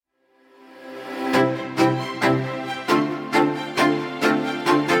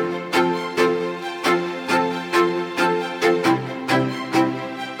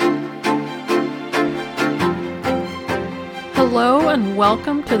and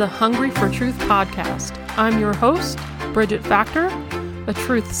welcome to the Hungry for Truth podcast. I'm your host, Bridget Factor, a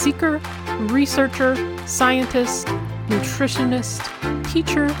truth seeker, researcher, scientist, nutritionist,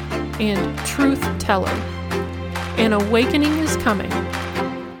 teacher, and truth teller. An awakening is coming.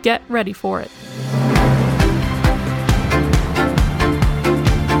 Get ready for it.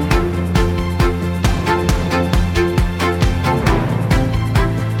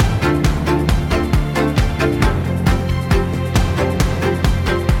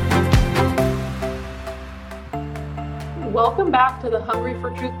 Welcome back to the Hungry for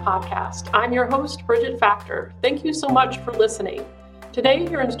Truth podcast. I'm your host, Bridget Factor. Thank you so much for listening. Today,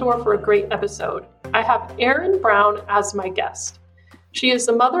 you're in store for a great episode. I have Erin Brown as my guest. She is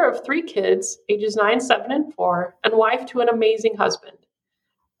the mother of 3 kids, ages 9, 7, and 4, and wife to an amazing husband.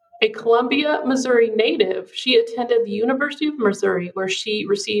 A Columbia, Missouri native, she attended the University of Missouri, where she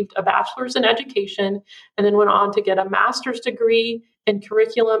received a bachelor's in education and then went on to get a master's degree in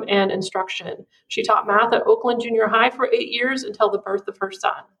curriculum and instruction. She taught math at Oakland Junior High for 8 years until the birth of her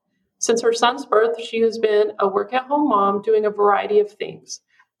son. Since her son's birth, she has been a work-at-home mom doing a variety of things,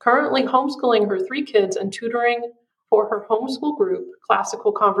 currently homeschooling her 3 kids and tutoring for her homeschool group,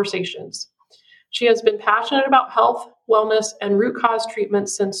 Classical Conversations. She has been passionate about health, wellness, and root cause treatment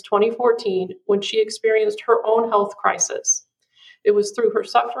since 2014 when she experienced her own health crisis. It was through her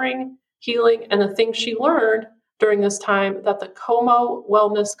suffering, healing, and the things she learned during this time that the Como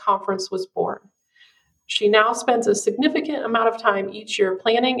Wellness Conference was born. She now spends a significant amount of time each year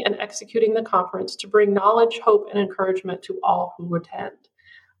planning and executing the conference to bring knowledge, hope, and encouragement to all who attend.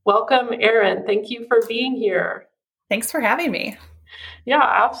 Welcome, Erin. Thank you for being here. Thanks for having me. Yeah,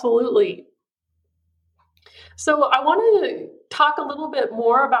 absolutely. So I want to talk a little bit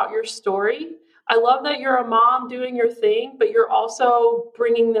more about your story. I love that you're a mom doing your thing, but you're also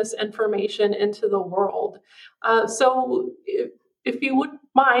bringing this information into the world. So if you would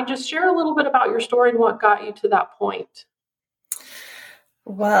mind, just share a little bit about your story and what got you to that point.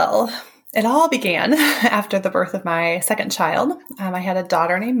 Well, it all began after the birth of my second child. I had a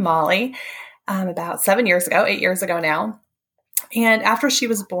daughter named Molly about 8 years ago now. And after she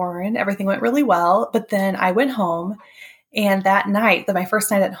was born, everything went really well. But then I went home, and that night, my first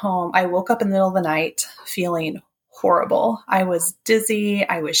night at home, I woke up in the middle of the night feeling horrible. I was dizzy.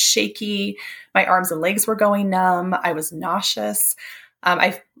 I was shaky. My arms and legs were going numb. I was nauseous.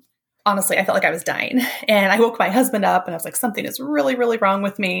 I felt like I was dying. And I woke my husband up, and I was like, something is really, really wrong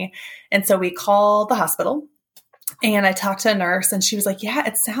with me. And so we called the hospital, and I talked to a nurse, and she was like, yeah,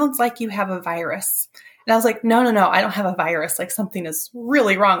 it sounds like you have a virus. And I was like, no, I don't have a virus. Like, something is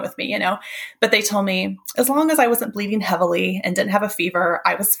really wrong with me, But they told me as long as I wasn't bleeding heavily and didn't have a fever,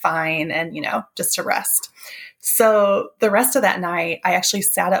 I was fine and, just to rest. So the rest of that night, I actually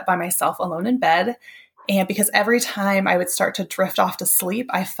sat up by myself alone in bed. And because every time I would start to drift off to sleep,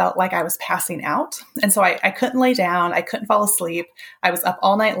 I felt like I was passing out. And so I couldn't lay down. I couldn't fall asleep. I was up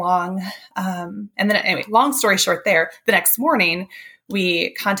all night long. And then anyway, long story short there, the next morning,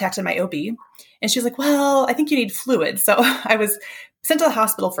 we contacted my OB. And she was like, well, I think you need fluids. So I was sent to the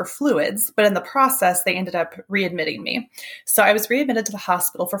hospital for fluids, but in the process, they ended up readmitting me. So I was readmitted to the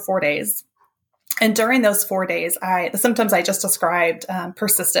hospital for 4 days. And during those 4 days, the symptoms I just described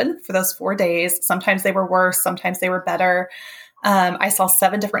persisted for those 4 days. Sometimes they were worse. Sometimes they were better. I saw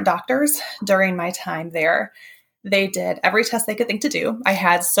 7 different doctors during my time there. They did every test they could think to do. I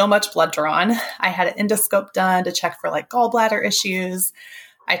had so much blood drawn. I had an endoscope done to check for gallbladder issues.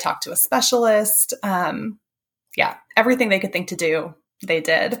 I talked to a specialist. Everything they could think to do, they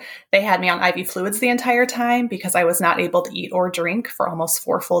did. They had me on IV fluids the entire time because I was not able to eat or drink for almost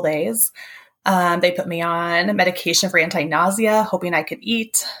 4 full days. They put me on medication for anti-nausea, hoping I could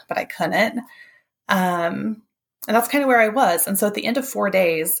eat, but I couldn't. And that's kind of where I was. And so at the end of 4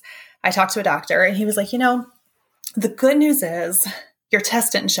 days, I talked to a doctor, and he was like, the good news is your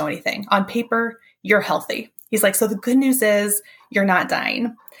test didn't show anything. On paper, you're healthy. He's like, so the good news is you're not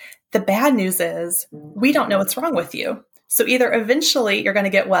dying. The bad news is we don't know what's wrong with you. So either eventually you're going to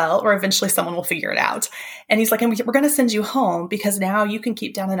get well, or eventually someone will figure it out. And he's like, and we're going to send you home because now you can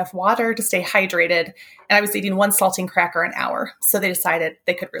keep down enough water to stay hydrated. And I was eating 1 saltine cracker an hour. So they decided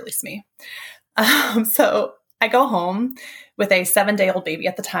they could release me. So I go home with a 7-day-old baby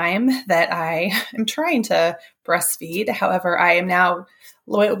at the time that I am trying to breastfeed. However, I am now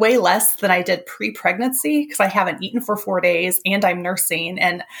way less than I did pre-pregnancy because I haven't eaten for 4 days and I'm nursing,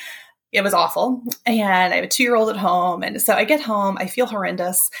 and it was awful. And I have a 2-year-old at home. And so I get home, I feel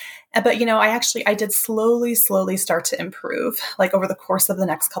horrendous. But, I did slowly start to improve, over the course of the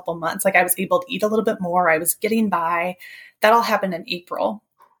next couple months. I was able to eat a little bit more. I was getting by. That all happened in April.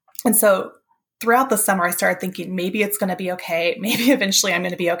 And so throughout the summer, I started thinking maybe it's going to be okay. Maybe eventually I'm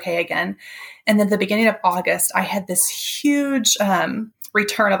going to be okay again. And then at the beginning of August, I had this huge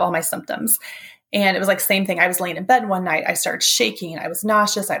return of all my symptoms. And it was like same thing. I was laying in bed one night. I started shaking. I was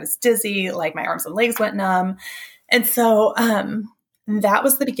nauseous. I was dizzy. Like my arms and legs went numb. And so that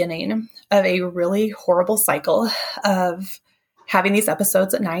was the beginning of a really horrible cycle of having these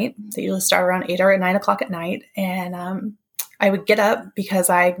episodes at night. They usually start around 8 or 9 o'clock at night. And I would get up because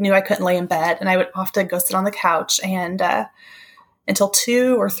I knew I couldn't lay in bed. And I would often go sit on the couch and until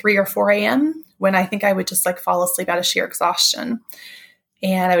 2 or 3 or 4 a.m. when I think I would just like fall asleep out of sheer exhaustion.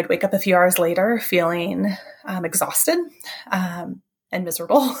 And I would wake up a few hours later feeling exhausted and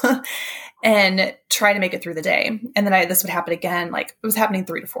miserable and try to make it through the day. And then this would happen again, like it was happening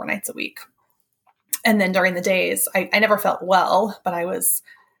 3 to 4 nights a week. And then during the days, I never felt well, but I was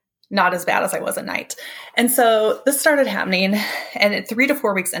not as bad as I was at night. And so this started happening. And at 3 to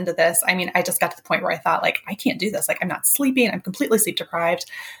 4 weeks into this, I mean, I just got to the point where I thought, like, I can't do this. Like, I'm not sleeping. I'm completely sleep deprived.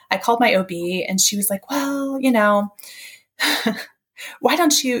 I called my OB and she was like, well, you know, why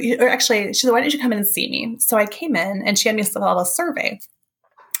don't you, or actually, she said, why don't you come in and see me? So I came in and she had me fill out a survey.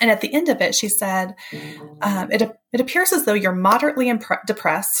 And at the end of it, she said, it appears as though you're moderately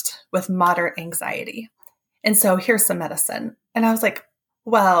depressed with moderate anxiety. And so here's some medicine. And I was like,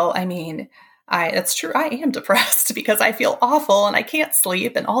 well, I mean, it's true. I am depressed because I feel awful and I can't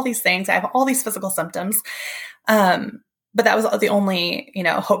sleep and all these things. I have all these physical symptoms. But that was the only,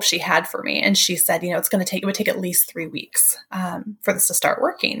 hope she had for me. And she said, it would take at least 3 weeks for this to start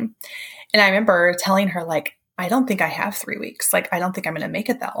working. And I remember telling her, like, I don't think I have 3 weeks. Like, I don't think I'm going to make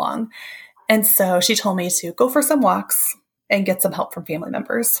it that long. And so she told me to go for some walks and get some help from family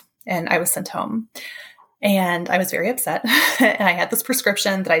members. And I was sent home. And I was very upset. And I had this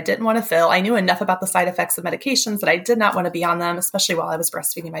prescription that I didn't want to fill. I knew enough about the side effects of medications that I did not want to be on them, especially while I was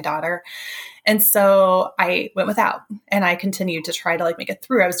breastfeeding my daughter. And so I went without, and I continued to try to like make it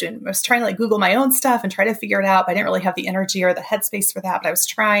through. I was trying to like Google my own stuff and try to figure it out. But I didn't really have the energy or the headspace for that, but I was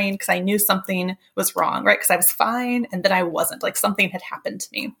trying because I knew something was wrong, right? Because I was fine. And then I wasn't, like something had happened to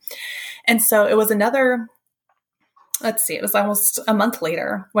me. And so it was it was almost a month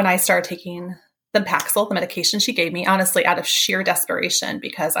later when I started taking the Paxil, the medication she gave me, honestly, out of sheer desperation,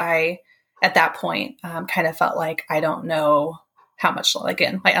 because I, at that point, kind of felt like I don't know how much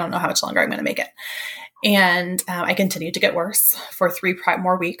longer I'm going to make it. And I continued to get worse for 3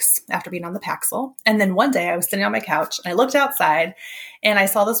 more weeks after being on the Paxil. And then one day I was sitting on my couch and I looked outside and I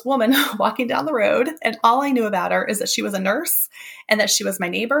saw this woman walking down the road. And all I knew about her is that she was a nurse and that she was my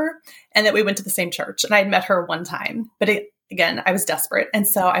neighbor and that we went to the same church. And I had met her one time, but again, I was desperate. And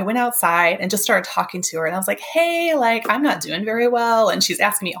so I went outside and just started talking to her. And I was like, hey, like, I'm not doing very well. And she's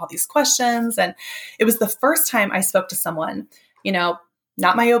asking me all these questions. And it was the first time I spoke to someone,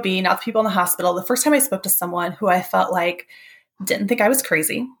 not my OB, not the people in the hospital. The first time I spoke to someone who I felt like didn't think I was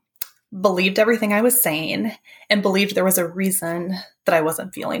crazy, believed everything I was saying, and believed there was a reason that I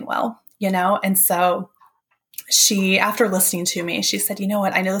wasn't feeling well, And so she, after listening to me, she said, you know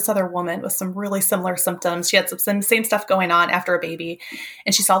what? I know this other woman with some really similar symptoms. She had some same stuff going on after a baby.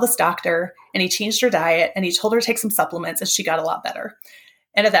 And she saw this doctor and he changed her diet and he told her to take some supplements and she got a lot better.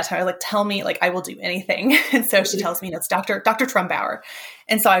 And at that time, I was like, tell me, like, I will do anything. And so she tells me, it's Dr. Trumbauer.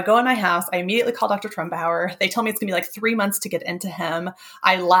 And so I go in my house. I immediately call Dr. Trumbauer. They tell me it's going to be like 3 months to get into him.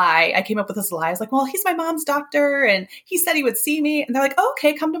 I lie. I came up with this lie. I was like, well, he's my mom's doctor. And he said he would see me. And they're like, oh,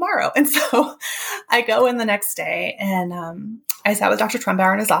 okay, come tomorrow. And so I go in the next day and I sat with Dr.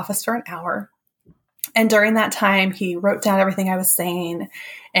 Trumbauer in his office for an hour. And during that time, he wrote down everything I was saying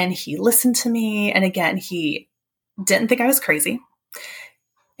and he listened to me. And again, he didn't think I was crazy.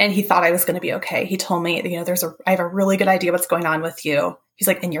 And he thought I was going to be okay. He told me, I have a really good idea what's going on with you. He's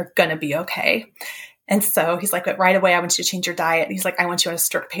like, and you're going to be okay. And so he's like, but right away, I want you to change your diet. He's like, I want you on a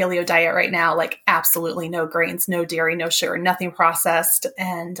strict paleo diet right now. Like absolutely no grains, no dairy, no sugar, nothing processed.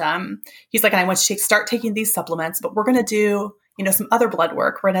 And he's like, and I want you to start taking these supplements, but we're going to do, some other blood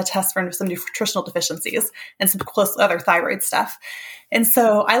work. We're going to test for some nutritional deficiencies and some close other thyroid stuff. And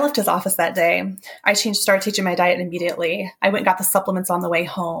so I left his office that day. I started changing my diet immediately. I went and got the supplements on the way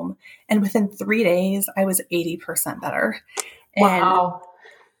home. And within 3 days, I was 80% better. Wow.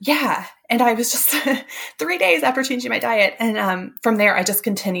 Yeah. And I was just 3 days after changing my diet. And from there, I just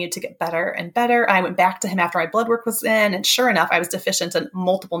continued to get better and better. I went back to him after my blood work was in. And sure enough, I was deficient in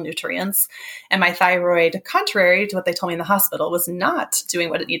multiple nutrients. And my thyroid, contrary to what they told me in the hospital, was not doing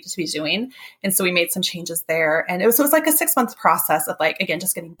what it needed to be doing. And so we made some changes there. And it was like a 6-month process of like, again,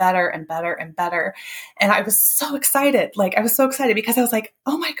 just getting better and better and better. And I was so excited. Because I was like,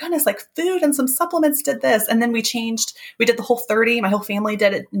 oh my goodness, like food and some supplements did this. And then we did the whole 30. My whole family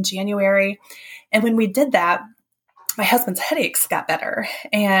did it in January. February. And when we did that, my husband's headaches got better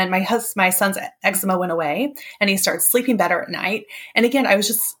and my son's eczema went away and he started sleeping better at night. And again, I was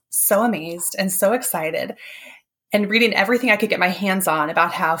just so amazed and so excited and reading everything I could get my hands on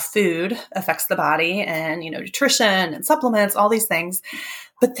about how food affects the body and, nutrition and supplements, all these things.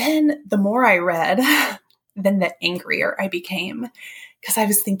 But then the more I read, then the angrier I became because I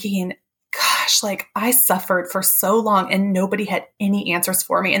was thinking, gosh, like I suffered for so long and nobody had any answers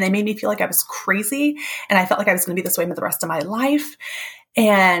for me. And they made me feel like I was crazy. And I felt like I was going to be this way for the rest of my life.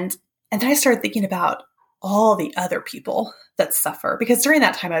 And then I started thinking about all the other people that suffer, because during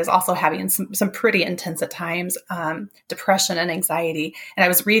that time I was also having some pretty intense at times, depression and anxiety. And I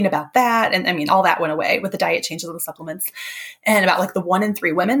was reading about that. And I mean, all that went away with the diet changes and the supplements, and about like the 1 in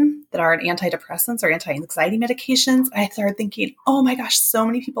 3 women that are on antidepressants or anti-anxiety medications. I started thinking, oh my gosh, so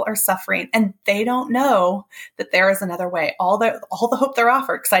many people are suffering and they don't know that there is another way. All the hope they're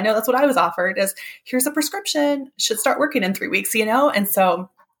offered, because I know that's what I was offered, is here's a prescription, should start working in 3 weeks, And so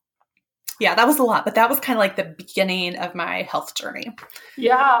yeah, that was a lot, but that was kind of like the beginning of my health journey.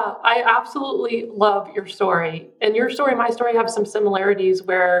 Yeah, I absolutely love your story. And your story and my story have some similarities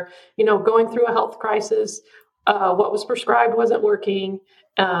where, going through a health crisis, what was prescribed wasn't working,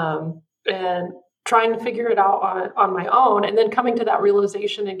 and trying to figure it out on my own, and then coming to that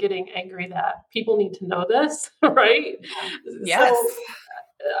realization and getting angry that people need to know this, right? Yes.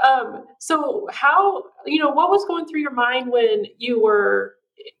 So how, what was going through your mind when you were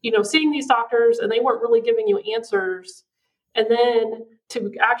seeing these doctors and they weren't really giving you answers, and then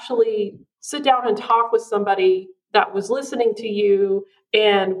to actually sit down and talk with somebody that was listening to you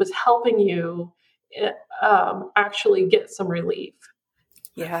and was helping you actually get some relief?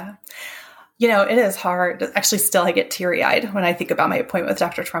 Yeah. It is hard. Actually, still, I get teary-eyed when I think about my appointment with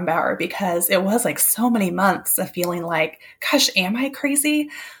Dr. Trumbauer, because it was like so many months of feeling like, gosh, am I crazy?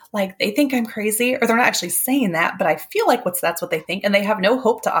 Like they think I'm crazy, or they're not actually saying that, but I feel like that's what they think. And they have no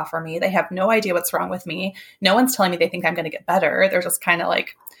hope to offer me. They have no idea what's wrong with me. No one's telling me they think I'm going to get better. They're just kind of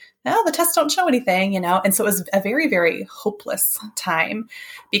like, no, the tests don't show anything, And so it was a very, very hopeless time,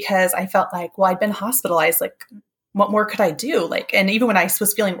 because I felt like, well, I'd been hospitalized. Like, what more could I do? Like, and even when I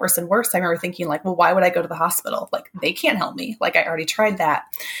was feeling worse and worse, I remember thinking like, well, why would I go to the hospital? Like, they can't help me. Like, I already tried that.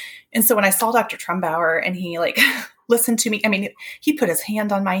 And so when I saw Dr. Trumbauer and he listened to me, I mean, he put his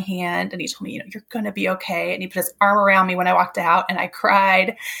hand on my hand and he told me, you're going to be okay. And he put his arm around me when I walked out, and I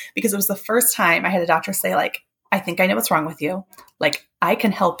cried because it was the first time I had a doctor say, like, I think I know what's wrong with you. Like, I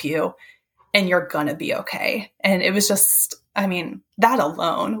can help you and you're going to be okay. And it was just, I mean, that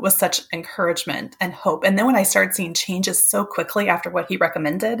alone was such encouragement and hope. And then when I started seeing changes so quickly after what he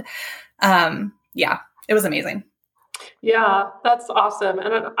recommended, it was amazing. Yeah, that's awesome.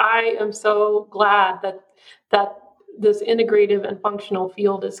 And I am so glad that this integrative and functional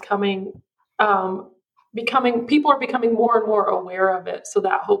field is people are becoming more and more aware of it. So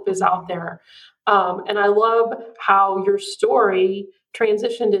that hope is out there. And I love how your story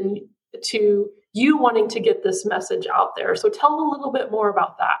transitioned into you wanting to get this message out there. So tell a little bit more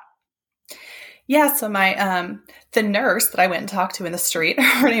about that. Yeah. So the nurse that I went and talked to in the street,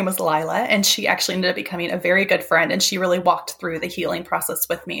 her name was Lila, and she actually ended up becoming a very good friend. And she really walked through the healing process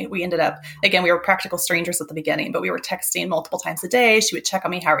with me. We ended up, again, we were practical strangers at the beginning, but we were texting multiple times a day. She would check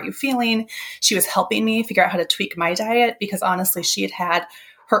on me. How are you feeling? She was helping me figure out how to tweak my diet, because honestly, she had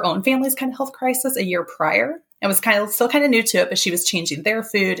her own family's kind of health crisis a year prior and was still kind of new to it, but she was changing their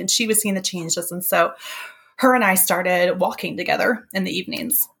food and she was seeing the changes. And so her and I started walking together in the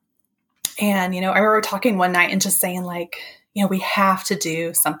evenings. And, I remember talking one night and just saying like, we have to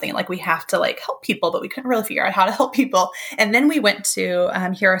do something, like we have to help people, but we couldn't really figure out how to help people. And then we went to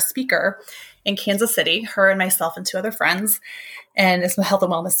hear a speaker in Kansas City, her and myself and 2 other friends, and it's health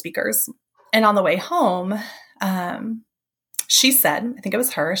and wellness speakers. And on the way home, she said, I think it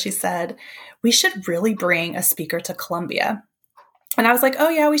was her, she said, we should really bring a speaker to Columbia. And I was like, oh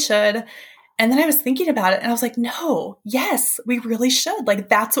yeah, we should. And then I was thinking about it and I was like, no, yes, we really should. Like,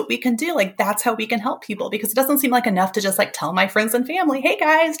 that's what we can do. Like, that's how we can help people, because it doesn't seem like enough to just tell my friends and family, hey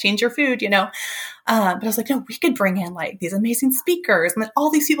guys, change your food, But I was like, no, we could bring in these amazing speakers, and then all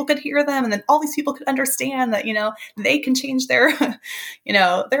these people could hear them. And then all these people could understand that, they can change their,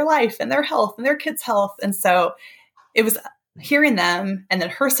 their life and their health and their kids' health. And so it was hearing them, and then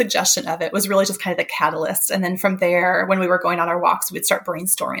her suggestion of it was really just kind of the catalyst. And then from there, when we were going on our walks, we'd start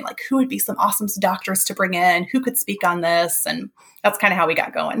brainstorming who would be some awesome doctors to bring in, who could speak on this. And that's kind of how we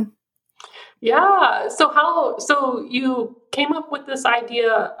got going. Yeah. So you came up with this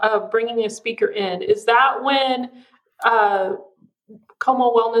idea of bringing a speaker in. Is that when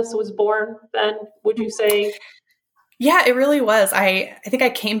Como Wellness was born then, would you say? Yeah, it really was. I think I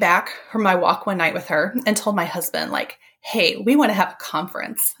came back from my walk one night with her and told my husband, like, hey, we want to have a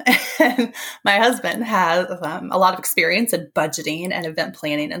conference. And my husband has a lot of experience in budgeting and event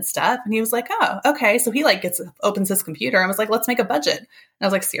planning and stuff. And he was like, oh, okay. So he like opens his computer and was like, let's make a budget. And I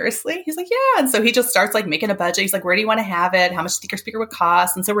was like, seriously? He's like, yeah. And so he just starts like making a budget. He's like, where do you want to have it? How much speaker would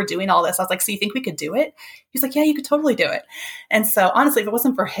cost? And so we're doing all this. I was like, so you think we could do it? He's like, yeah, you could totally do it. And so honestly, if it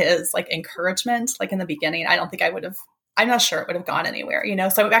wasn't for his like encouragement, like in the beginning, I don't think I'm not sure it would have gone anywhere,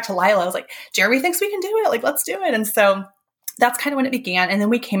 So I went back to Lila. I was like, Jeremy thinks we can do it. Like, let's do it. And so that's kind of when it began. And then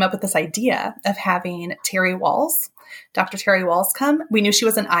we came up with this idea of having Terry Walls, Dr. Terry Walls come. We knew she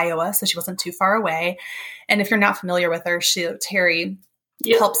was in Iowa, so she wasn't too far away. And if you're not familiar with her, Terry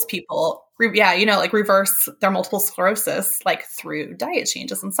helps people like reverse their multiple sclerosis, like through diet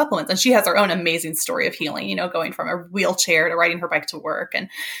changes and supplements. And she has her own amazing story of healing, going from a wheelchair to riding her bike to work. And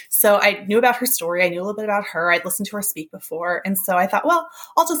so I knew about her story. I knew a little bit about her. I'd listened to her speak before. And so I thought, well,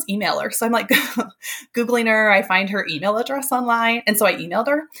 I'll just email her. So I'm like Googling her. I find her email address online. And so I emailed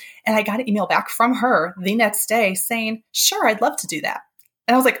her and I got an email back from her the next day saying, sure, I'd love to do that.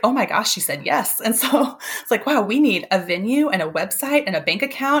 And I was like, oh my gosh, she said yes. And so it's like, wow, we need a venue and a website and a bank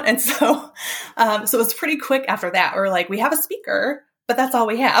account. And so, so it was pretty quick after that. We're like, we have a speaker, but that's all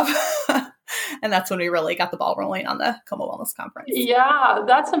we have. And that's when we really got the ball rolling on the Coma Wellness Conference. Yeah,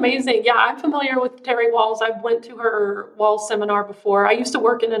 that's amazing. Yeah, I'm familiar with Terry Walls. I went to her Walls seminar before. I used to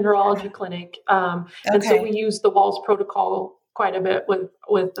work in a neurology clinic. And so we used the Walls protocol quite a bit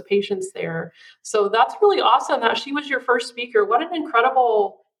with the patients there. So that's really awesome that she was your first speaker. What an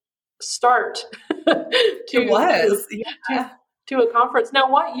incredible start to a conference. Now,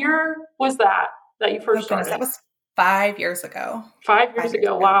 what year was that you first started? That was 5 years ago. 5 years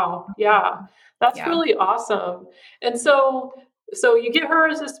ago. Wow. Yeah. That's really awesome. And so you get her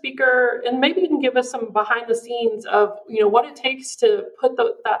as a speaker, and maybe you can give us some behind the scenes of, what it takes to put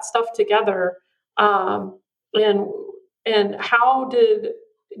that stuff together. And how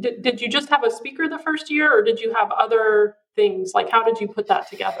did you just have a speaker the first year, or did you have other things? Like, how did you put that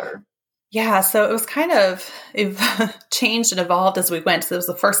together? Yeah, so it was kind of changed and evolved as we went. So it was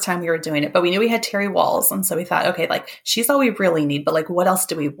the first time we were doing it, but we knew we had Terry Walls. And so we thought, okay, like she's all we really need, but like, what else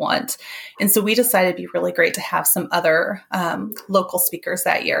do we want? And so we decided it'd be really great to have some other local speakers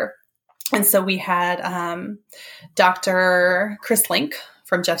that year. And so we had Dr. Chris Link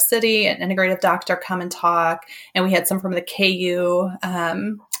from Jeff City, an integrative doctor, come and talk. And we had some from the KU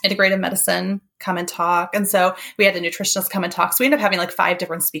integrative medicine come and talk. And so we had a nutritionist come and talk. So we ended up having like 5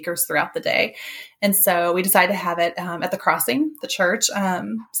 different speakers throughout the day. And so we decided to have it at the Crossing, the church.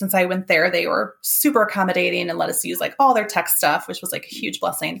 Since I went there, they were super accommodating and let us use like all their tech stuff, which was like a huge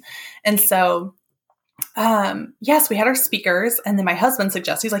blessing. And so yes, we had our speakers, and then my husband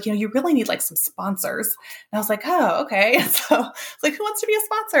suggested, he's like, you really need like some sponsors. And I was like, oh, okay. And so it's like, who wants to be a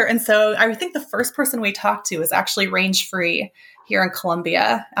sponsor? And so I think the first person we talked to was actually Range Free here in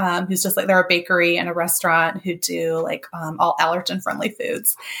Columbia, who's just like, they're a bakery and a restaurant who do like all allergen friendly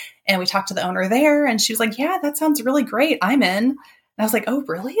foods. And we talked to the owner there, and she was like, yeah, that sounds really great. I'm in. And I was like, oh,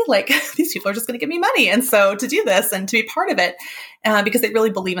 really? Like these people are just going to give me money. And so to do this and to be part of it, because they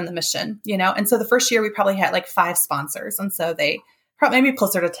really believe in the mission, And so the first year we probably had like 5 sponsors. And so they probably maybe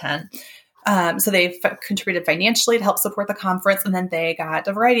closer to 10. So they contributed financially to help support the conference. And then they got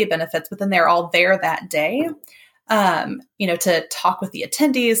a variety of benefits, but then they're all there that day, to talk with the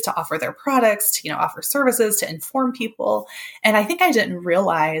attendees, to offer their products, to, offer services, to inform people. And I think I didn't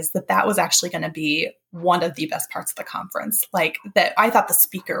realize that was actually going to be one of the best parts of the conference. Like that, I thought the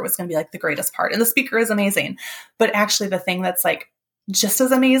speaker was going to be like the greatest part, and the speaker is amazing. But actually the thing that's like just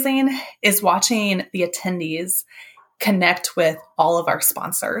as amazing is watching the attendees connect with all of our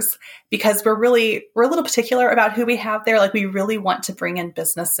sponsors, because we're a little particular about who we have there. Like we really want to bring in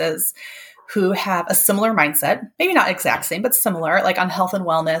businesses who have a similar mindset, maybe not exact same, but similar, like on health and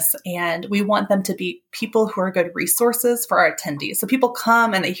wellness. And we want them to be people who are good resources for our attendees. So people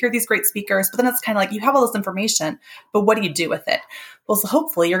come and they hear these great speakers, but then it's kind of like, you have all this information, but what do you do with it? Well, so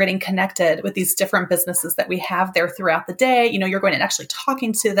hopefully you're getting connected with these different businesses that we have there throughout the day. You're going and actually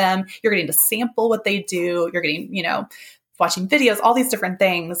talking to them. You're getting to sample what they do. You're getting, watching videos, all these different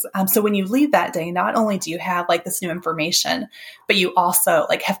things. So when you leave that day, not only do you have like this new information, but you also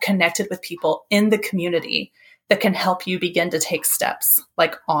like have connected with people in the community that can help you begin to take steps,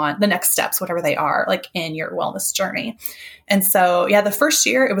 like on the next steps, whatever they are, like in your wellness journey. And so, yeah, the first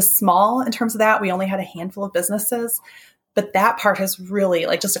year it was small in terms of that. We only had a handful of businesses, but that part has really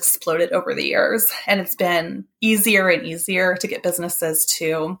like just exploded over the years. And it's been easier and easier to get businesses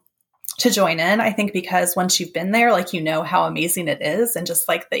to to join in. I think because once you've been there, like, you know how amazing it is, and just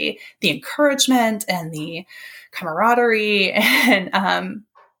like the encouragement and the camaraderie and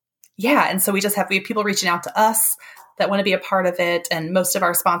and so we have people reaching out to us that want to be a part of it, and most of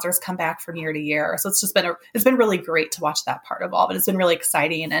our sponsors come back from year to year. So it's been really great to watch that part evolve, and it's been really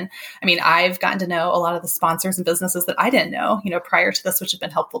exciting. And I mean, I've gotten to know a lot of the sponsors and businesses that I didn't know, prior to this, which have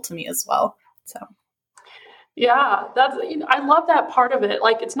been helpful to me as well. So. Yeah, I love that part of it.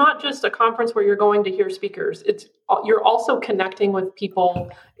 Like, it's not just a conference where you're going to hear speakers. You're also connecting with people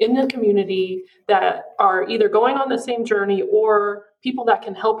in the community that are either going on the same journey or people that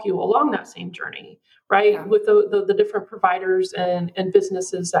can help you along that same journey, right? Yeah. With the different providers and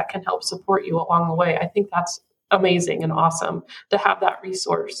businesses that can help support you along the way. I think that's amazing and awesome to have that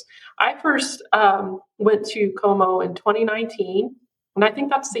resource. I first went to Como in 2019, and I think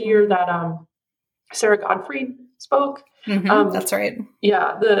that's the year that Sarah Gottfried spoke. Mm-hmm, that's right.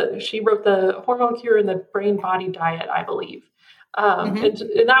 Yeah, she wrote the Hormone Cure and the Brain Body Diet, I believe.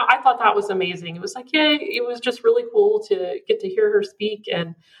 And I thought that was amazing. It was like, it was just really cool to get to hear her speak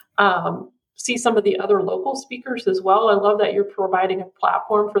and see some of the other local speakers as well. I love that you're providing a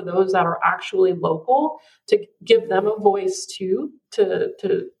platform for those that are actually local to give them a voice too, to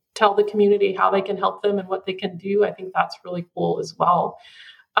tell the community how they can help them and what they can do. I think that's really cool as well.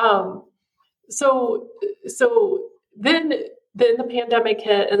 So then the pandemic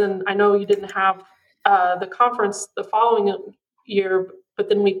hit, and then I know you didn't have the conference the following year, but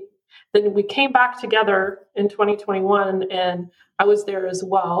then we came back together in 2021, and I was there as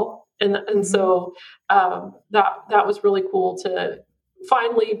well, and so that was really cool to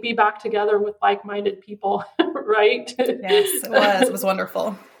finally be back together with like-minded people, right? Yes, it was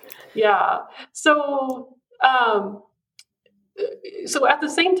wonderful. Yeah. So at the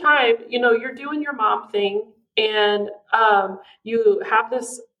same time, you're doing your mom thing, and you have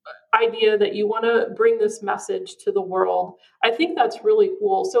this idea that you want to bring this message to the world. I think that's really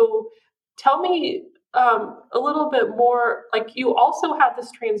cool. So tell me a little bit more, like, you also had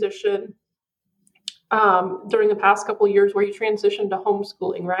this transition during the past couple of years where you transitioned to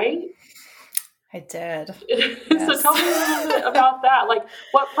homeschooling, right? I did. Yes. So tell me a little bit about that. Like,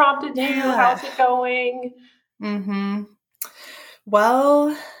 what prompted you? How's it going? Mm-hmm.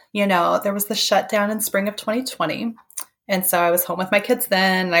 Well, there was the shutdown in spring of 2020. And so I was home with my kids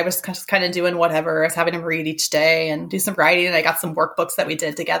then, and I was just kind of doing whatever. I was having them read each day and do some writing. And I got some workbooks that we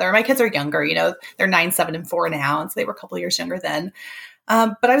did together. My kids are younger, they're 9, 7, and 4 now. And so they were a couple of years younger then.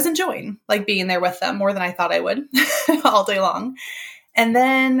 But I was enjoying like being there with them more than I thought I would all day long. And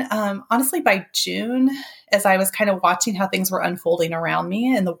then honestly, by June, as I was kind of watching how things were unfolding around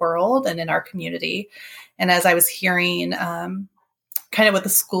me in the world and in our community, and as I was hearing kind of what the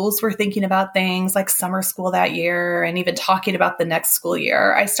schools were thinking about things like summer school that year and even talking about the next school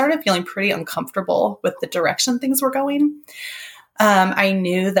year, I started feeling pretty uncomfortable with the direction things were going. I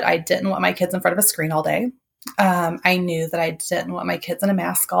knew that I didn't want my kids in front of a screen all day. I knew that I didn't want my kids in a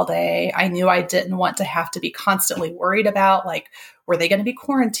mask all day. I knew I didn't want to have to be constantly worried about, like, were they going to be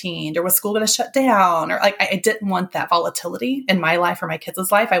quarantined, or was school going to shut down? Or like, I didn't want that volatility in my life or my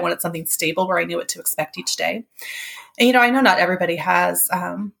kids' life. I wanted something stable where I knew what to expect each day. And, I know not everybody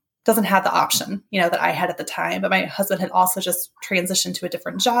doesn't have the option, that I had at the time, but my husband had also just transitioned to a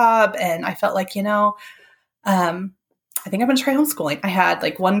different job. And I felt like, I think I'm going to try homeschooling. I had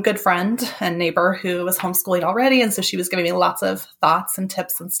like one good friend and neighbor who was homeschooling already. And so she was giving me lots of thoughts and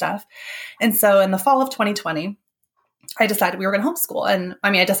tips and stuff. And so in the fall of 2020, I decided we were going to homeschool. And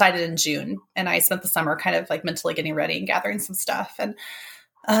I decided in June, and I spent the summer kind of like mentally getting ready and gathering some stuff. And,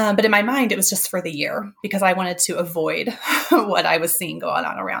 but in my mind, it was just for the year because I wanted to avoid what I was seeing going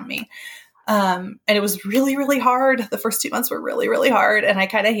on around me. And it was really, really hard. The first 2 months were really, really hard, and I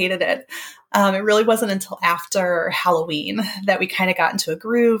kind of hated it. It really wasn't until after Halloween that we kind of got into a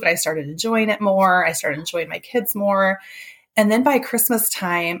groove and I started enjoying it more. I started enjoying my kids more. And then by Christmas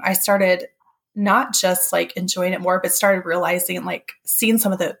time, I started not just like enjoying it more, but started realizing, like, seeing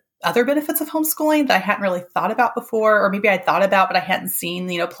some of the other benefits of homeschooling that I hadn't really thought about before, or maybe I'd thought about, but I hadn't seen,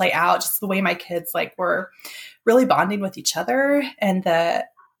 play out, just the way my kids like were really bonding with each other. And the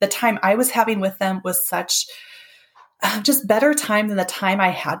time I was having with them was such just better time than the time I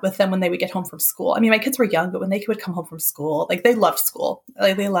had with them when they would get home from school. My kids were young, but when they would come home from school, like, they loved school.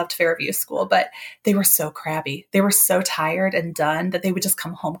 Like, they loved Fairview School, but they were so crabby. They were so tired and done that they would just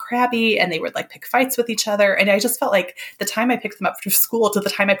come home crabby, and they would like pick fights with each other. And I just felt like the time I picked them up from school to the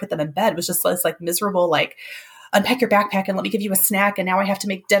time I put them in bed was just this like miserable, like, unpack your backpack and let me give you a snack. And now I have to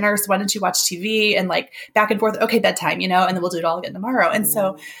make dinner. So why don't you watch TV? And like back and forth. Okay, bedtime, and then we'll do it all again tomorrow. And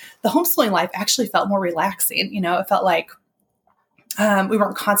so the homeschooling life actually felt more relaxing. It felt like We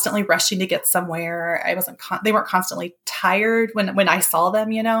weren't constantly rushing to get somewhere. They weren't constantly tired when I saw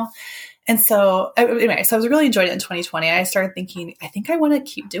them, And so anyway, so I was really enjoying it in 2020. I started thinking, I think I want to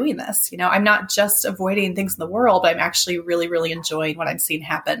keep doing this. I'm not just avoiding things in the world, but I'm actually really, really enjoying what I'm seeing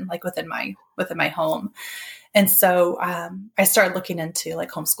happen like within my home. And so I started looking into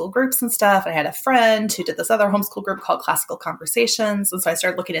like homeschool groups and stuff. I had a friend who did this other homeschool group called Classical Conversations. And so I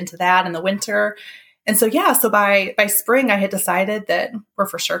started looking into that in the winter. And so, so by spring, I had decided that we're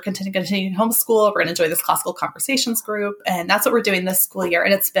for sure continuing homeschool. We're going to join this Classical Conversations group. And that's what we're doing this school year.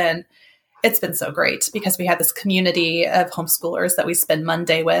 And it's been so great because we have this community of homeschoolers that we spend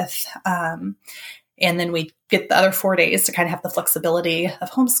Monday with. And then we get the other 4 days to kind of have the flexibility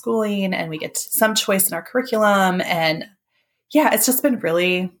of homeschooling, and we get some choice in our curriculum. And it's just been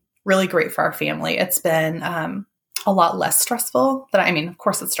really, really great for our family. It's been a lot less stressful of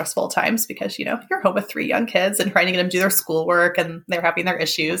course it's stressful at times because, you're home with 3 young kids and trying to get them to do their schoolwork and they're having their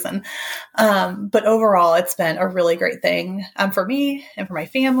issues. And, but overall, it's been a really great thing for me and for my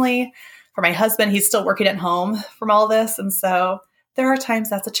family. For my husband, he's still working at home from all this. And so there are times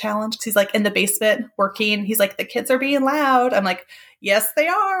that's a challenge because he's like in the basement working. He's like, the kids are being loud. I'm like, yes, they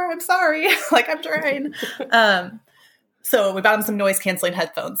are. I'm sorry. Like I'm trying. So we bought him some noise canceling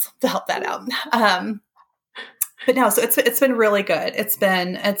headphones to help that out. But no, so it's been really good. It's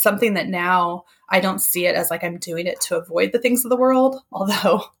something that now I don't see it as like I'm doing it to avoid the things of the world,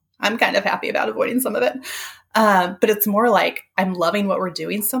 although I'm kind of happy about avoiding some of it. But it's more like I'm loving what we're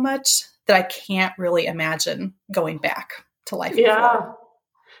doing so much that I can't really imagine going back to life. Yeah, before.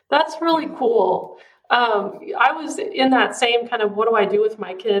 That's really cool. I was in that same kind of what do I do with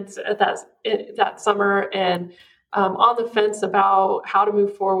my kids at that summer, and on the fence about how to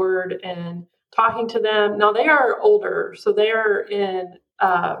move forward and talking to them. Now they are older, so they are in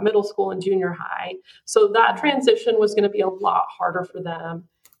middle school and junior high. So that transition was going to be a lot harder for them.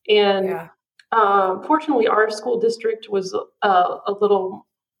 And fortunately, our school district was a little,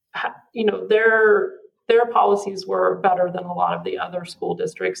 their policies were better than a lot of the other school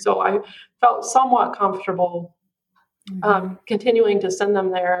districts. So I felt somewhat comfortable continuing to send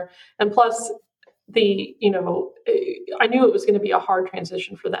them there. And plus, I knew it was going to be a hard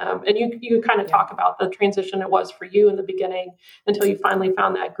transition for them. And you kind of talk about the transition it was for you in the beginning until you finally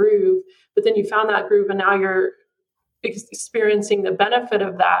found that groove. But then you found that groove, and now you're experiencing the benefit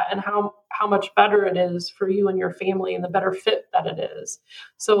of that and how much better it is for you and your family and the better fit that it is.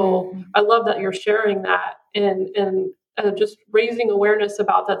 So I love that you're sharing that and just raising awareness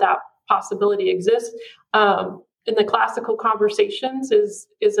about that possibility exists. In the Classical Conversations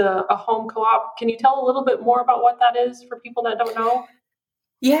is a home co-op. Can you tell a little bit more about what that is for people that don't know?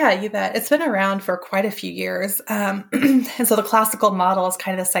 Yeah, you bet. It's been around for quite a few years. And so the classical model is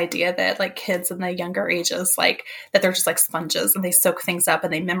kind of this idea that like kids in the younger ages, like that they're just like sponges and they soak things up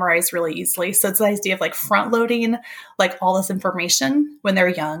and they memorize really easily. So it's the idea of like front loading like all this information when they're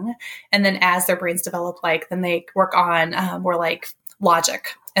young. And then as their brains develop, like then they work on more like logic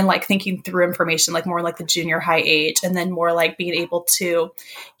and like thinking through information, like more like the junior high age, and then more like being able to,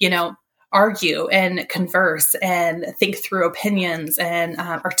 argue and converse and think through opinions and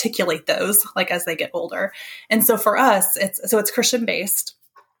articulate those like as they get older. And so for us, it's Christian based.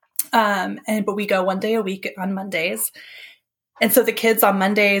 But we go 1 day a week on Mondays. And so the kids on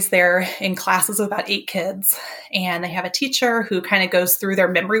Mondays, they're in classes with about 8 kids, and they have a teacher who kind of goes through their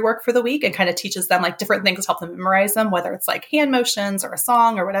memory work for the week and kind of teaches them like different things to help them memorize them, whether it's like hand motions or a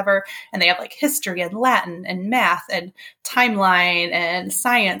song or whatever. And they have like history and Latin and math and timeline and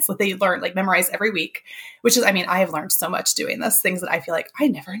science that they learn, like memorize every week, which is, I have learned so much doing this, things that I feel like I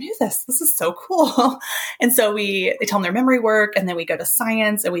never knew this. This is so cool. And so they tell them their memory work, and then we go to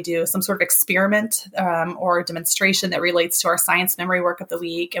science and we do some sort of experiment or demonstration that relates to our science memory work of the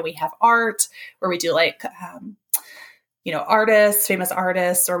week. And we have art where we do like, artists, famous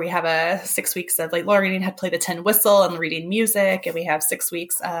artists, or we have 6 weeks of like learning how to play the tin whistle and reading music. And we have 6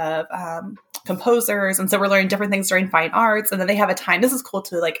 weeks of composers. And so we're learning different things during fine arts. And then they have a time. This is cool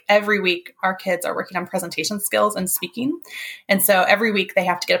too. Like every week our kids are working on presentation skills and speaking. And so every week they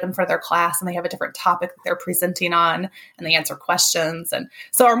have to get up in front of their class and they have a different topic that they're presenting on, and they answer questions. And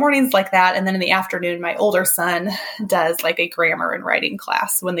so our mornings like that. And then in the afternoon, my older son does like a grammar and writing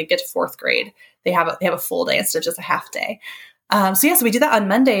class. When they get to 4th grade, they have a full day instead of just a half day. So we do that on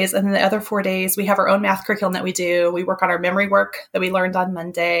Mondays. And then the other 4 days, we have our own math curriculum that we do. We work on our memory work that we learned on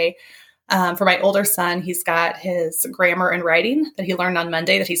Monday. For my older son, he's got his grammar and writing that he learned on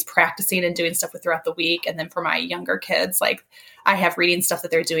Monday that he's practicing and doing stuff with throughout the week. And then for my younger kids, like I have reading stuff that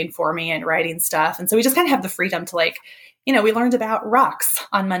they're doing for me and writing stuff. And so we just kind of have the freedom to like we learned about rocks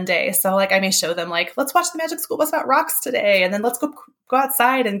on Monday. So like I may show them like, let's watch the Magic School Bus about rocks today. And then let's go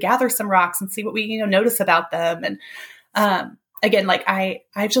outside and gather some rocks and see what we, notice about them. And again, like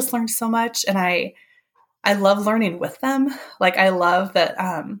I've just learned so much, and I love learning with them. Like I love that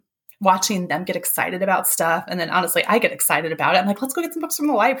watching them get excited about stuff. And then honestly, I get excited about it. I'm like, let's go get some books from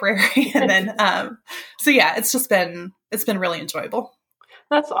the library. And then, so yeah, it's been really enjoyable.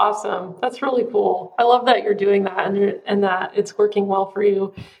 That's awesome. That's really cool. I love that you're doing that, and that it's working well for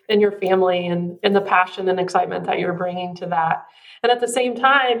you and your family, and the passion and excitement that you're bringing to that. And at the same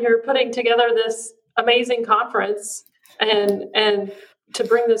time, you're putting together this amazing conference and to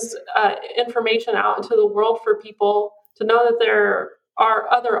bring this information out into the world for people to know that there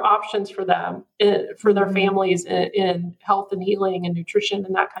are other options for them, for their families in health and healing and nutrition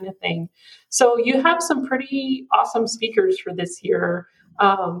and that kind of thing. So you have some pretty awesome speakers for this year.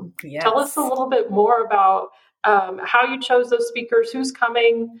 Yes. Tell us a little bit more about how you chose those speakers, who's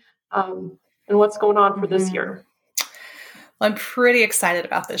coming, and what's going on for this year. Well, I'm pretty excited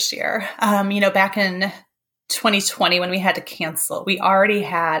about this year. Back in 2020, when we had to cancel, we already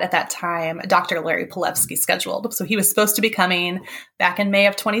had at that time Dr. Larry Palevsky scheduled. So he was supposed to be coming back in May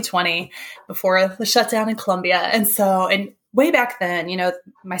of 2020 before the shutdown in Columbia. And way back then,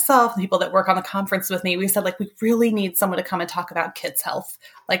 myself, the people that work on the conference with me, we said like, we really need someone to come and talk about kids' health.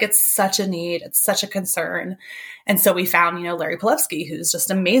 Like it's such a need. It's such a concern. And so we found, Larry Palevsky, who's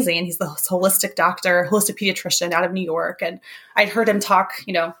just amazing. He's the holistic doctor, holistic pediatrician out of New York. And I'd heard him talk,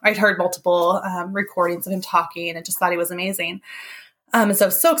 I'd heard multiple recordings of him talking and just thought he was amazing. And so I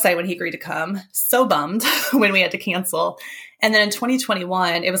was so excited when he agreed to come, so bummed when we had to cancel. And then in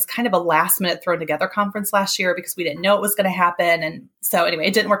 2021, it was kind of a last minute thrown together conference last year because we didn't know it was going to happen. And so anyway,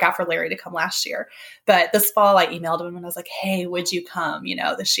 it didn't work out for Larry to come last year. But this fall, I emailed him and I was like, hey, would you come,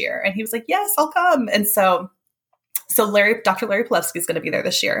 this year? And he was like, yes, I'll come. And so Dr. Larry Palevsky is going to be there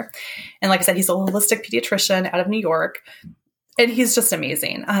this year. And like I said, he's a holistic pediatrician out of New York. And he's just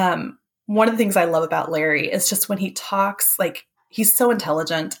amazing. One of the things I love about Larry is just when he talks, like, he's so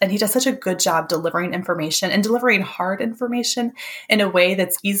intelligent and he does such a good job delivering information and delivering hard information in a way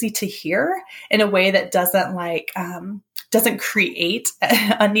that's easy to hear, in a way that doesn't create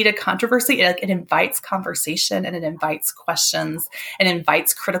unneeded controversy. It invites conversation and it invites questions and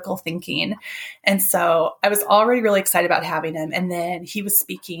invites critical thinking. And so I was already really excited about having him. And then he was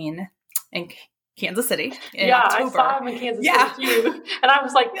speaking in Kansas City in October. I saw him in Kansas City too. And I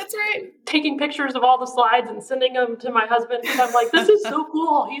was like, that's right, taking pictures of all the slides and sending them to my husband because I'm like, this is so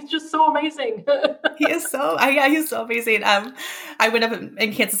cool. He's just so amazing. He's so amazing. I went up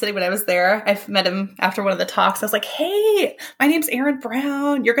in Kansas City when I was there. I met him after one of the talks. I was like, hey, my name's Aaron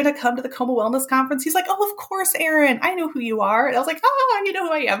Brown. You're going to come to the Coma Wellness Conference? He's like, oh, of course, Aaron. I know who you are. And I was like, oh, you know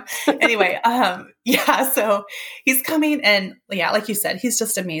who I am. Anyway, so he's coming, and like you said, he's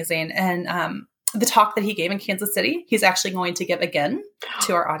just amazing. And the talk that he gave in Kansas City, he's actually going to give again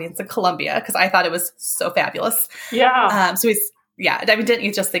to our audience in Columbia because I thought it was so fabulous. Yeah. Didn't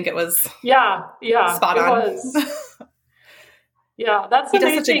you just think it was? Yeah. Spot on. Was. Yeah, that's amazing.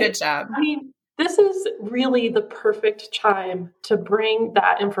 He does such a good job. I mean, this is really the perfect time to bring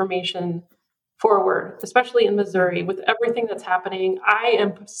that information forward, especially in Missouri with everything that's happening. I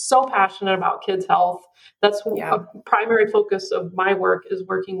am so passionate about kids' health. That's a primary focus of my work, is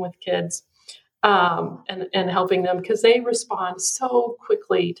working with kids. And helping them because they respond so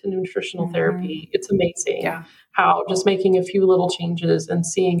quickly to nutritional therapy. It's amazing how just making a few little changes and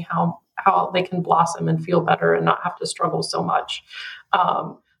seeing how they can blossom and feel better and not have to struggle so much.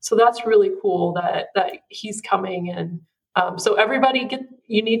 So that's really cool that he's coming. And so everybody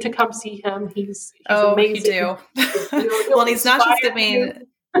you need to come see him. He's amazing. You do. Well, he's not just giving...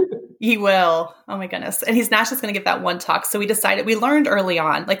 He will. Oh my goodness. And he's not just going to give that one talk. So we learned early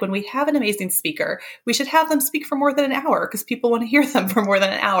on, like when we have an amazing speaker, we should have them speak for more than an hour because people want to hear them for more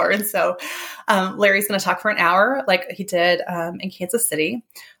than an hour. And so Larry's going to talk for an hour like he did in Kansas City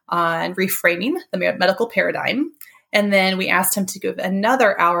on reframing the medical paradigm. And then we asked him to give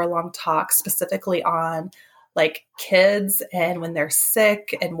another hour-long talk specifically on like kids and when they're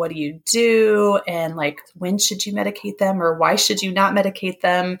sick and what do you do and like when should you medicate them or why should you not medicate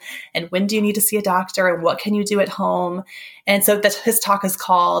them and when do you need to see a doctor and what can you do at home. And so his talk is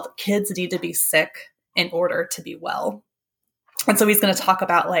called Kids Need to Be Sick in Order to Be Well. And so he's going to talk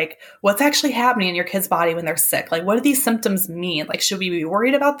about like what's actually happening in your kid's body when they're sick. Like, what do these symptoms mean? Like, should we be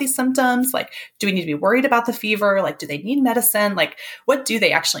worried about these symptoms? Like, do we need to be worried about the fever? Like, do they need medicine? Like, what do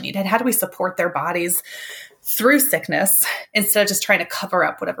they actually need? And how do we support their bodies through sickness instead of just trying to cover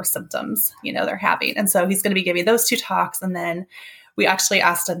up whatever symptoms, they're having? And so he's going to be giving those two talks. And then we actually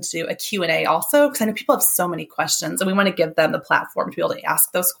asked them to do a Q&A also, because I know people have so many questions and we want to give them the platform to be able to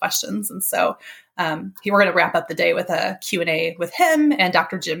ask those questions. And so we're going to wrap up the day with a Q&A with him and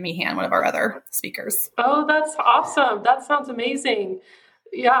Dr. Jim Meehan, one of our other speakers. Oh, that's awesome. That sounds amazing.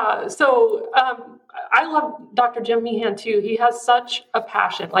 Yeah. So I love Dr. Jim Meehan too. He has such a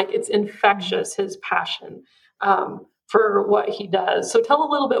passion, like it's infectious, his passion for what he does. So tell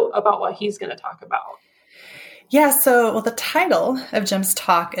a little bit about what he's going to talk about. Yeah. So, well, the title of Jim's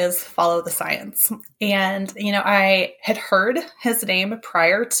talk is Follow the Science. And, I had heard his name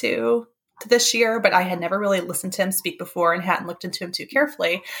prior to this year, but I had never really listened to him speak before and hadn't looked into him too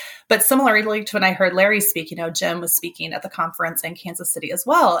carefully. But similarly to when I heard Larry speak, Jim was speaking at the conference in Kansas City as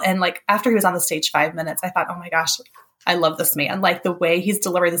well. And like after he was on the stage 5 minutes, I thought, oh my gosh, I love this man. Like the way he's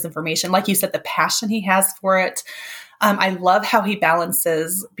delivering this information, like you said, the passion he has for it. I love how he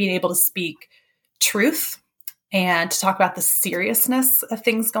balances being able to speak truth and to talk about the seriousness of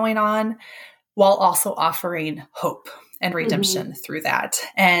things going on while also offering hope and redemption through that.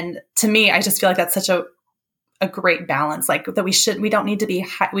 And to me, I just feel like that's such a great balance, like that we don't need to be,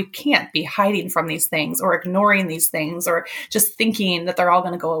 we can't be hiding from these things or ignoring these things or just thinking that they're all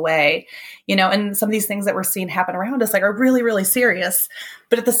going to go away, and some of these things that we're seeing happen around us, like are really, really serious.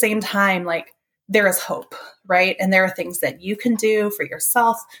 But at the same time, like there is hope, right? And there are things that you can do for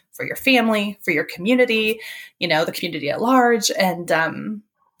yourself, for your family, for your community, the community at large. And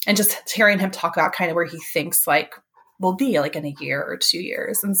just hearing him talk about kind of where he thinks like will be like in a year or 2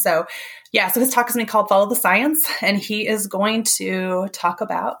 years. And so, so his talk is going to be called Follow the Science, and he is going to talk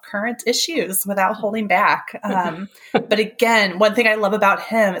about current issues without holding back. But again, one thing I love about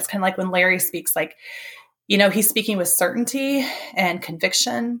him, it's kind of like when Larry speaks, like, he's speaking with certainty and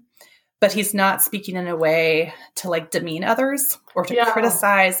conviction, but he's not speaking in a way to like demean others or to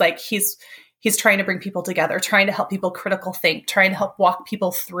criticize. Like he's trying to bring people together, trying to help people critical think, trying to help walk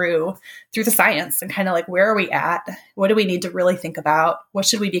people through the science and kind of like, where are we at? What do we need to really think about? What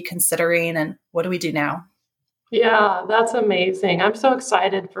should we be considering? And what do we do now? Yeah, that's amazing. I'm so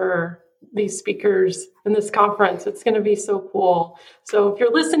excited for these speakers in this conference. It's going to be so cool. So if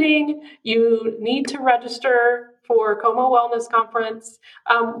you're listening, you need to register for Como Wellness Conference.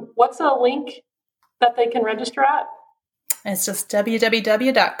 What's a link that they can register at? It's just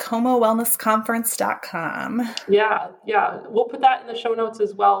www.comowellnessconference.com. Yeah. We'll put that in the show notes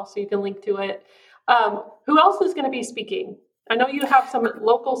as well, so you can link to it. Who else is going to be speaking? I know you have some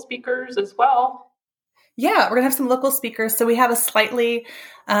local speakers as well. Yeah, we're going to have some local speakers. So we have a slightly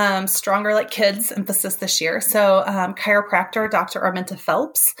stronger like kids emphasis this year. So chiropractor Dr. Arminta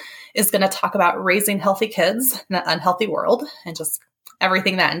Phelps is going to talk about raising healthy kids in an unhealthy world and just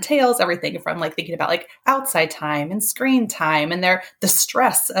everything that entails, everything from like thinking about like outside time and screen time and the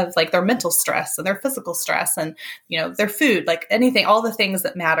stress of like their mental stress and their physical stress and, their food, like anything, all the things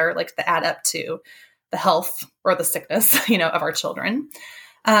that matter, like that add up to the health or the sickness, of our children.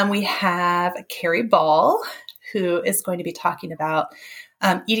 We have Carrie Ball, who is going to be talking about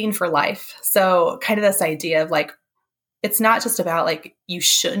eating for life. So kind of this idea of like, it's not just about like, you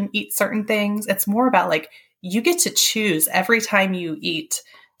shouldn't eat certain things. It's more about like, you get to choose every time you eat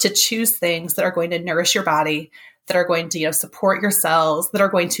to choose things that are going to nourish your body, that are going to, support your cells, that are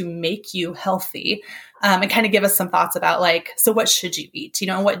going to make you healthy, and kind of give us some thoughts about like, so what should you eat?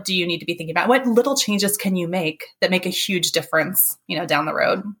 And what do you need to be thinking about? What little changes can you make that make a huge difference, down the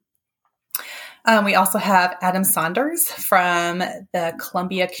road? We also have Adam Saunders from the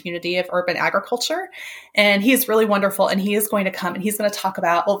Columbia Community of Urban Agriculture, and he's really wonderful. And he is going to come and he's going to talk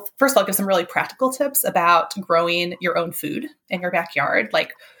about, well, first I'll give some really practical tips about growing your own food in your backyard.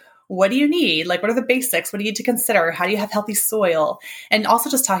 Like, what do you need? Like, what are the basics? What do you need to consider? How do you have healthy soil? And also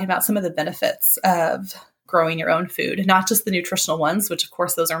just talking about some of the benefits of growing your own food, not just the nutritional ones, which of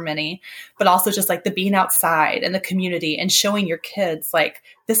course those are many, but also just like the being outside and the community and showing your kids, like,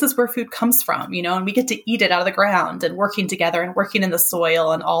 this is where food comes from, and we get to eat it out of the ground and working together and working in the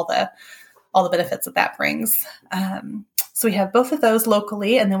soil and all the benefits that brings. So we have both of those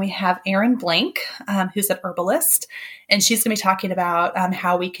locally. And then we have Erin Blank, who's an herbalist, and she's going to be talking about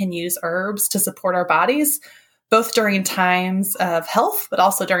how we can use herbs to support our bodies, both during times of health, but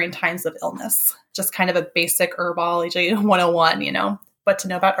also during times of illness. Just kind of a basic herbology 101, what to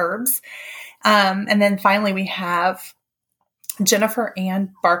know about herbs. And then finally, we have Jennifer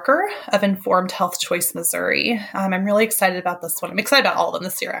Ann Barker of Informed Health Choice Missouri. I'm really excited about this one. I'm excited about all of them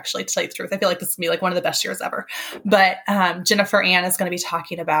this year, actually, to tell you the truth. I feel like this is going to be like one of the best years ever. But Jennifer Ann is going to be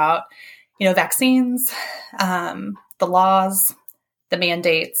talking about, vaccines, the laws, the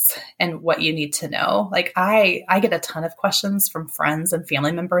mandates, and what you need to know. Like I get a ton of questions from friends and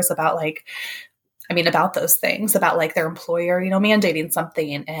family members about like, about those things, about like their employer, mandating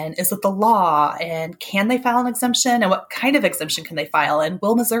something, and is it the law, and can they file an exemption, and what kind of exemption can they file, and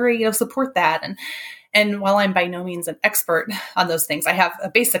will Missouri, support that? And while I'm by no means an expert on those things, I have a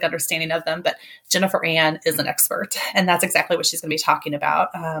basic understanding of them, but Jennifer Ann is an expert. And that's exactly what she's going to be talking about,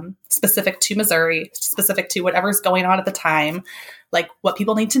 specific to Missouri, specific to whatever's going on at the time, like what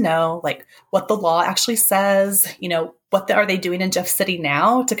people need to know, like what the law actually says, what are they doing in Jeff City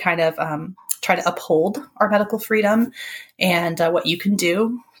now to kind of try to uphold our medical freedom, and what you can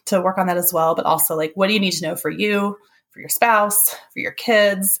do to work on that as well. But also, like, what do you need to know for you, for your spouse, for your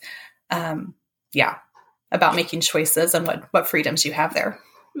kids? About making choices and what freedoms you have there.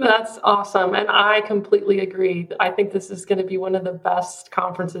 That's awesome. And I completely agree. I think this is going to be one of the best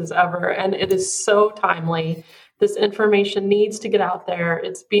conferences ever. And it is so timely. This information needs to get out there.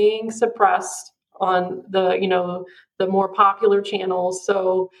 It's being suppressed on the more popular channels.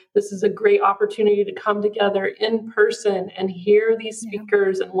 So this is a great opportunity to come together in person and hear these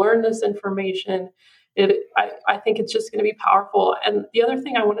speakers and learn this information. I think it's just going to be powerful. And the other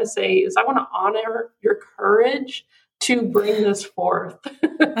thing I want to say is I want to honor your courage to bring this forth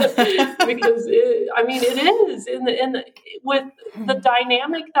because it is with the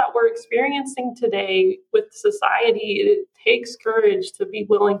dynamic that we're experiencing today with society. It takes courage to be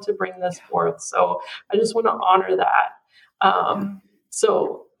willing to bring this forth. So I just want to honor that.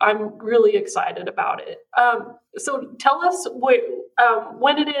 So I'm really excited about it. So tell us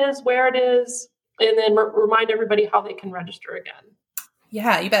when it is, where it is, and then remind everybody how they can register again.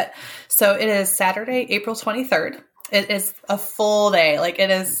 Yeah, you bet. So it is Saturday, April 23rd. It is a full day. Like,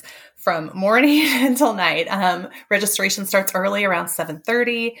 it is from morning until night. Registration starts early around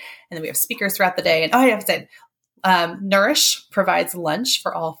 7:30, and then we have speakers throughout the day. And I have to say, Nourish provides lunch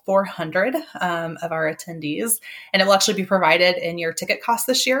for all 400 of our attendees, and it will actually be provided in your ticket cost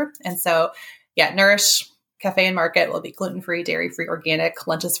this year. And so, Nourish Cafe and Market will be gluten-free, dairy-free, organic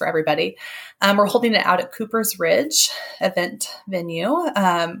lunches for everybody. We're holding it out at Cooper's Ridge event venue,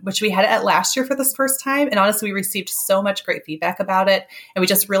 which we had it at last year for this first time. And honestly, we received so much great feedback about it. And we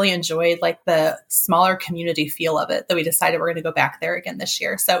just really enjoyed like the smaller community feel of it that we decided we're going to go back there again this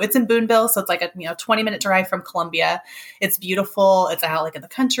year. So it's in Boonville. So it's like a 20-minute drive from Columbia. It's beautiful. It's out like in the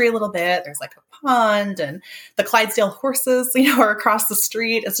country a little bit. There's like a pond, and the Clydesdale horses, are across the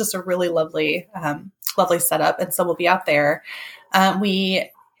street. It's just a really lovely setup. And so we'll be out there. We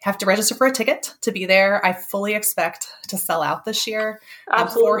have to register for a ticket to be there. I fully expect to sell out this year.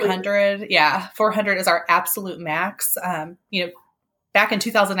 Absolutely. 400 is our absolute max. Back in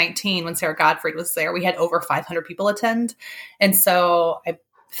 2019, when Sarah Godfrey was there, we had over 500 people attend. And so I'm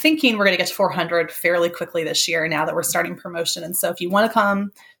thinking we're going to get to 400 fairly quickly this year now that we're starting promotion. And so if you want to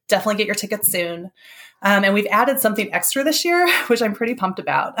come, definitely get your tickets soon. And we've added something extra this year, which I'm pretty pumped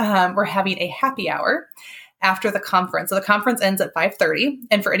about. We're having a happy hour after the conference. So the conference ends at 5:30.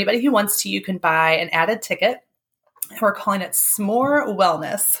 And for anybody who wants to, you can buy an added ticket. And we're calling it S'more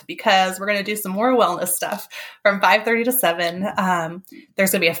Wellness because we're going to do some more wellness stuff from 5:30 to 7. There's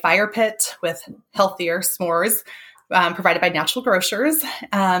going to be a fire pit with healthier s'mores provided by Natural Grocers.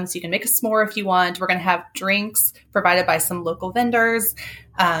 So you can make a s'more if you want. We're going to have drinks provided by some local vendors,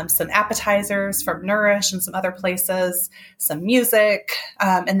 some appetizers from Nourish and some other places, some music.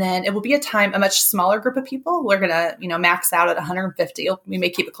 And then it will be a much smaller group of people. We're going to, max out at 150. We may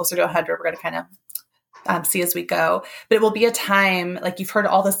keep it closer to 100. We're going to kind of see as we go, but it will be a time like you've heard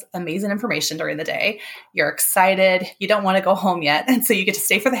all this amazing information during the day. You're excited. You don't want to go home yet. And so you get to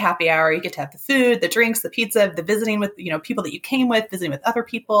stay for the happy hour. You get to have the food, the drinks, the pizza, the visiting with, people that you came with, visiting with other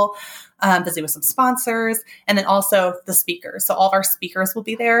people, visiting with some sponsors, and then also the speakers. So all of our speakers will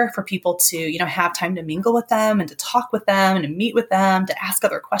be there for people to, have time to mingle with them and to talk with them and to meet with them, to ask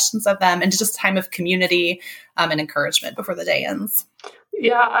other questions of them, and just time of community and encouragement before the day ends.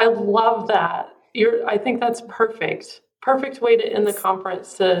 Yeah, I love that. I think that's perfect. Perfect way to end the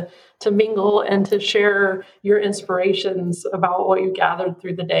conference to mingle and to share your inspirations about what you gathered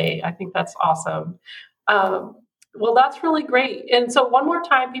through the day. I think that's awesome. Well, that's really great. And so one more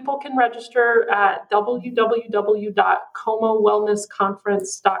time, people can register at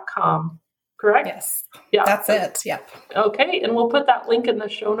www.comowellnessconference.com, correct? Yes. Yeah. That's it. Yep. Okay. And we'll put that link in the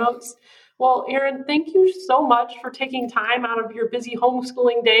show notes. Well, Erin, thank you so much for taking time out of your busy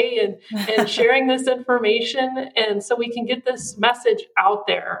homeschooling day and sharing this information. And so we can get this message out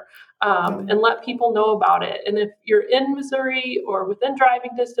there and let people know about it. And if you're in Missouri or within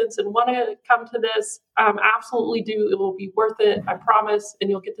driving distance and want to come to this, absolutely do. It will be worth it. I promise. And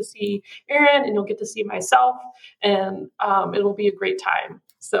you'll get to see Erin and you'll get to see myself, and it'll be a great time.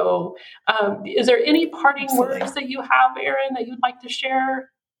 So is there any parting words that you have, Erin, that you'd like to share?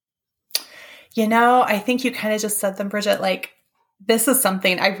 I think you kind of just said them, Bridget. Like, this is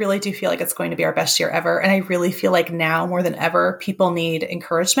something I really do feel like it's going to be our best year ever. And I really feel like now more than ever, people need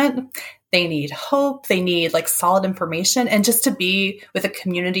encouragement. They need hope. They need like solid information and just to be with a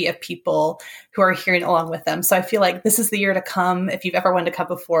community of people who are hearing along with them. So I feel like this is the year to come. If you've ever wanted to come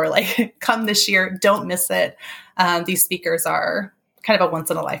before, like come this year, don't miss it. These speakers are kind of a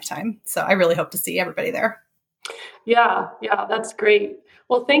once in a lifetime. So I really hope to see everybody there. Yeah, that's great.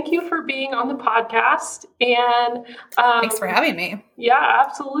 Well, thank you for being on the podcast. And thanks for having me. Yeah,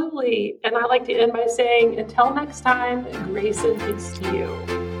 absolutely. And I like to end by saying, until next time, grace and peace to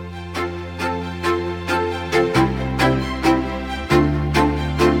you.